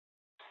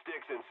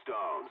Sticks and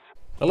stones.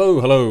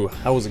 Hello,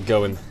 how's it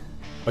going?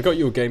 I got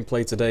you a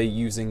gameplay today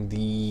using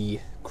the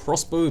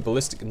crossbow,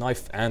 ballistic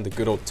knife, and the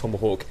good old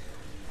tomahawk.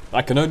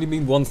 That can only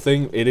mean one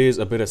thing: it is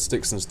a bit of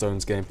sticks and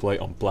stones gameplay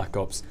on Black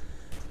Ops.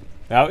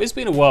 Now, it's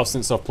been a while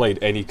since I've played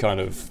any kind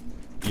of,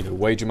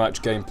 wager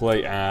match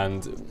gameplay,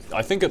 and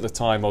I think at the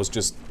time I was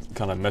just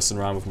kind of messing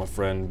around with my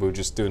friend. We were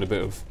just doing a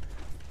bit of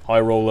high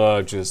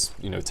roller, just,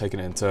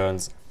 taking it in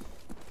turns.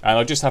 And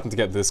I just happened to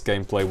get this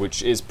gameplay,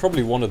 which is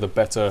probably one of the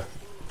better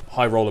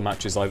high roller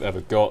matches I've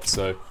ever got,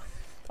 so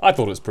I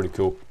thought it was pretty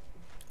cool.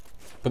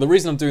 But the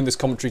reason I'm doing this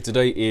commentary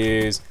today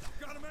is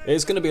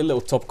it's going to be a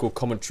little topical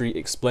commentary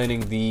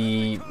explaining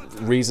the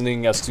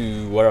reasoning as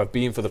to where I've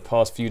been for the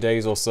past few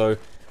days or so.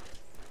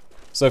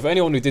 So for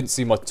anyone who didn't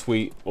see my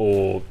tweet,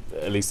 or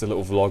at least a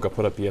little vlog I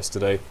put up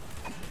yesterday,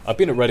 I've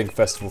been at Reading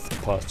Festival for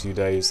the past few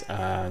days,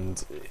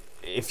 and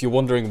if you're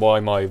wondering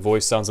why my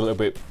voice sounds a little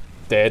bit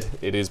dead,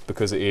 it is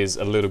because it is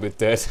a little bit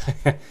dead.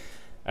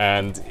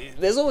 And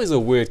there's always a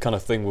weird kind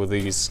of thing with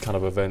these kind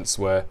of events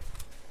where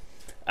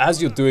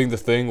as you're doing the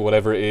thing,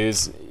 whatever it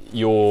is,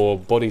 your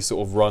body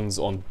sort of runs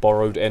on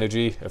borrowed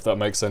energy, if that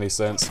makes any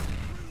sense.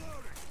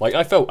 Like,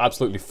 I felt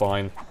absolutely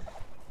fine.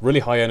 Really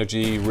high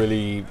energy,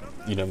 really,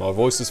 my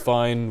voice is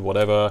fine,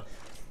 whatever.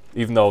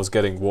 Even though I was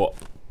getting,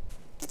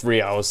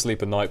 3 hours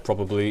sleep a night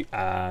probably,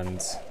 and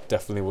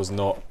definitely was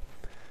not,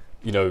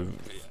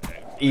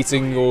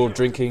 eating or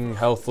drinking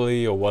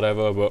healthily or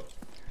whatever, but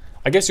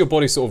I guess your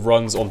body sort of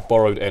runs on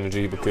borrowed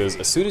energy, because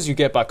as soon as you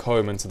get back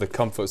home into the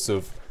comforts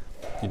of,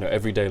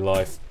 everyday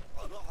life,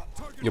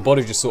 your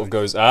body just sort of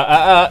goes,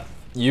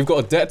 you've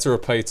got a debt to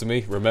repay to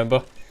me,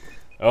 remember?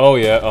 Oh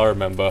yeah, I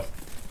remember.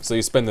 So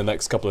you spend the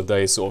next couple of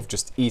days sort of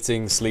just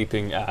eating,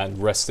 sleeping,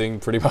 and resting,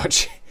 pretty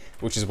much,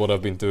 which is what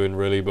I've been doing,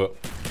 really. But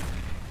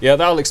yeah,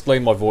 that'll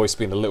explain my voice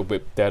being a little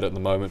bit dead at the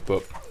moment,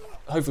 but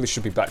hopefully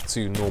should be back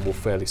to normal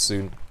fairly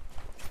soon.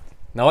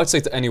 Now, I'd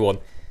say to anyone,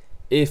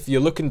 if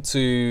you're looking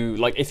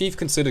to, if you've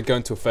considered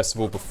going to a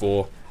festival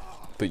before,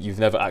 but you've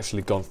never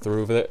actually gone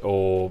through with it,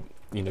 or,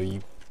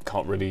 you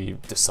can't really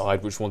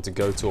decide which one to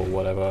go to or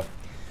whatever.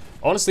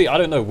 Honestly, I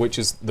don't know which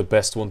is the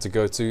best one to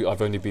go to.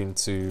 I've only been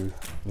to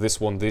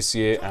this one this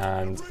year,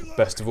 and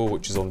Festival,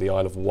 which is on the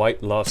Isle of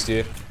Wight last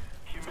year.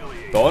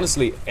 But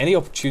honestly, any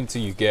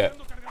opportunity you get,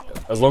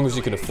 as long as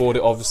you can afford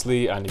it,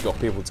 obviously, and you've got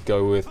people to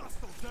go with,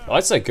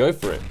 I'd say go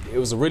for it. It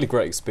was a really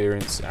great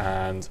experience,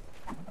 and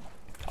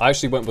I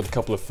actually went with a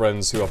couple of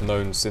friends who I've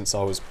known since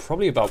I was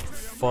probably about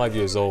 5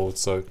 years old,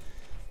 so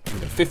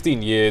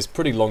 15 years,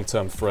 pretty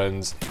long-term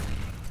friends.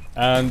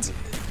 And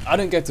I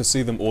don't get to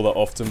see them all that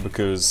often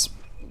because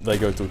they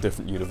go to a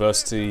different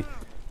university,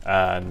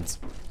 and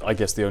I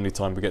guess the only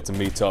time we get to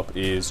meet up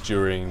is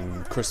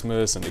during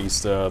Christmas and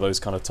Easter, those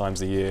kind of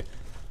times of the year,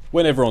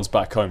 when everyone's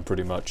back home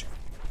pretty much.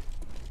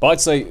 But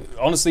I'd say,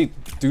 honestly,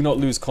 do not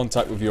lose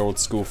contact with your old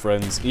school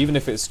friends, even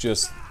if it's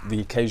just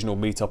the occasional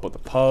meet-up at the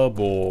pub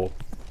or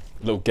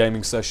little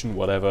gaming session,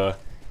 whatever.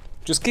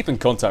 Just keep in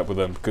contact with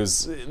them,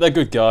 because they're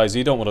good guys.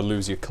 You don't want to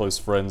lose your close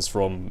friends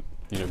from,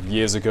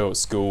 years ago at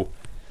school.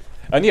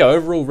 And yeah,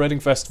 overall, Reading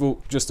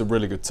Festival, just a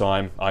really good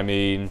time. I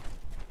mean,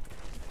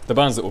 the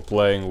bands that were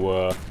playing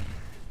were,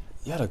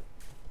 you had a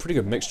pretty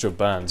good mixture of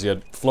bands. You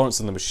had Florence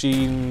and the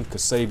Machine,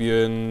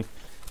 Kasabian,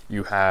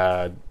 you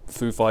had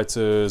Foo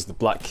Fighters, the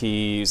Black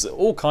Keys,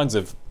 all kinds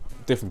of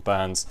different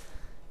bands.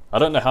 I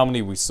don't know how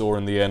many we saw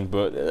in the end,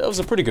 but it was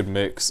a pretty good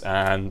mix.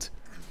 And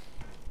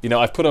I'm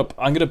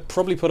going to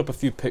probably put up a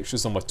few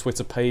pictures on my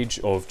Twitter page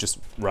of just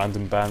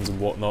random bands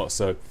and whatnot,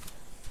 so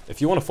if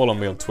you want to follow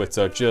me on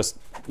Twitter, just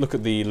look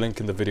at the link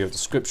in the video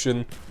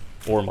description,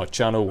 or on my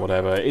channel,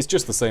 whatever. It's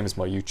just the same as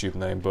my YouTube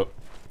name, but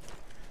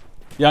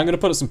yeah, I'm going to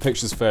put up some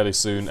pictures fairly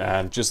soon,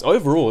 and just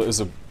overall, it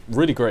was a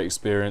really great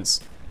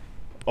experience.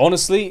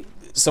 Honestly,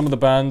 some of the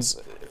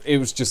bands, it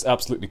was just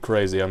absolutely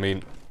crazy. I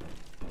mean,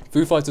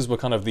 Foo Fighters were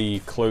kind of the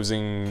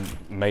closing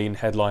main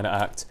headliner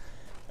act,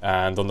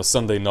 and on the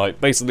Sunday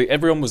night, basically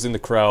everyone was in the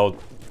crowd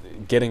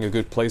getting a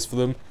good place for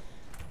them.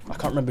 I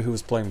can't remember who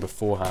was playing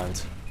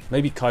beforehand.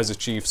 Maybe Kaiser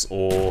Chiefs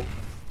or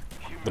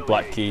the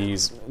Black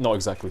Keys, not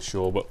exactly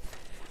sure, but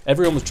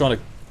everyone was trying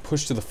to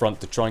push to the front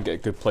to try and get a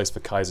good place for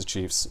Kaiser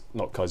Chiefs,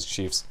 not Kaiser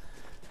Chiefs,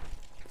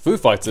 Foo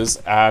Fighters,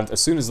 and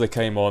as soon as they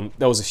came on,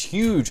 there was a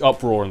huge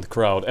uproar in the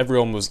crowd.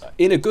 Everyone was,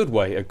 in a good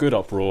way, a good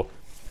uproar.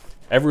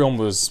 Everyone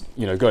was,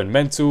 going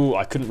mental.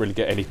 I couldn't really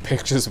get any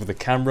pictures with the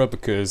camera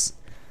because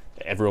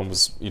everyone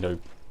was,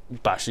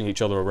 bashing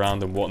each other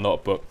around and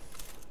whatnot, but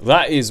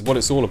that is what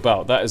it's all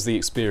about. That is the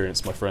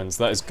experience, my friends.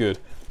 That is good.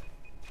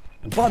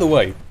 And by the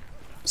way,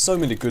 so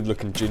many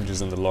good-looking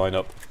gingers in the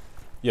lineup.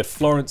 You had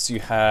Florence, you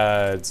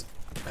had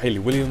Hayley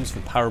Williams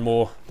from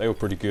Paramore. They were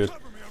pretty good.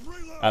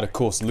 And of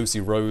course,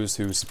 Lucy Rose,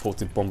 who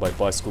supported Bombay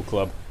Bicycle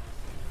Club.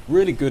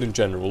 Really good in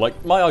general.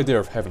 Like, my idea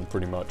of heaven,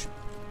 pretty much.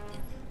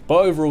 But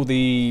overall,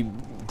 the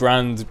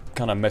grand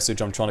kind of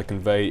message I'm trying to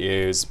convey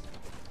is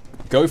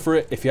go for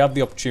it. If you have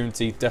the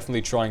opportunity,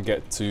 definitely try and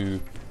get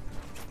to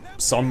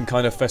some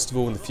kind of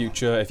festival in the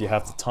future. If you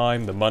have the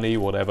time, the money,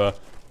 whatever,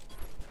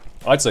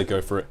 I'd say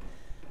go for it.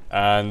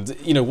 And,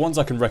 you know, ones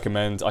I can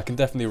recommend, I can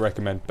definitely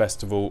recommend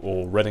Festival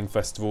or Reading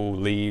Festival,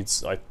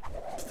 Leeds. I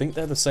think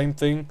they're the same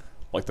thing,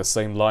 like the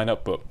same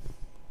lineup, but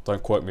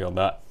don't quote me on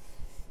that.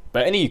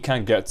 But any you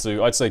can get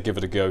to, I'd say give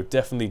it a go.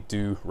 Definitely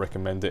do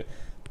recommend it.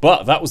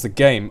 But that was the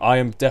game. I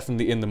am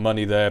definitely in the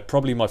money there.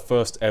 Probably my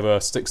first ever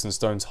Sticks and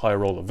Stones high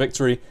roller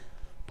victory.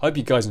 Hope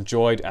you guys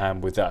enjoyed,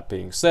 and with that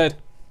being said,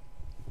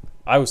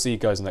 I will see you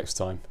guys next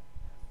time.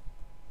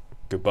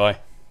 Goodbye.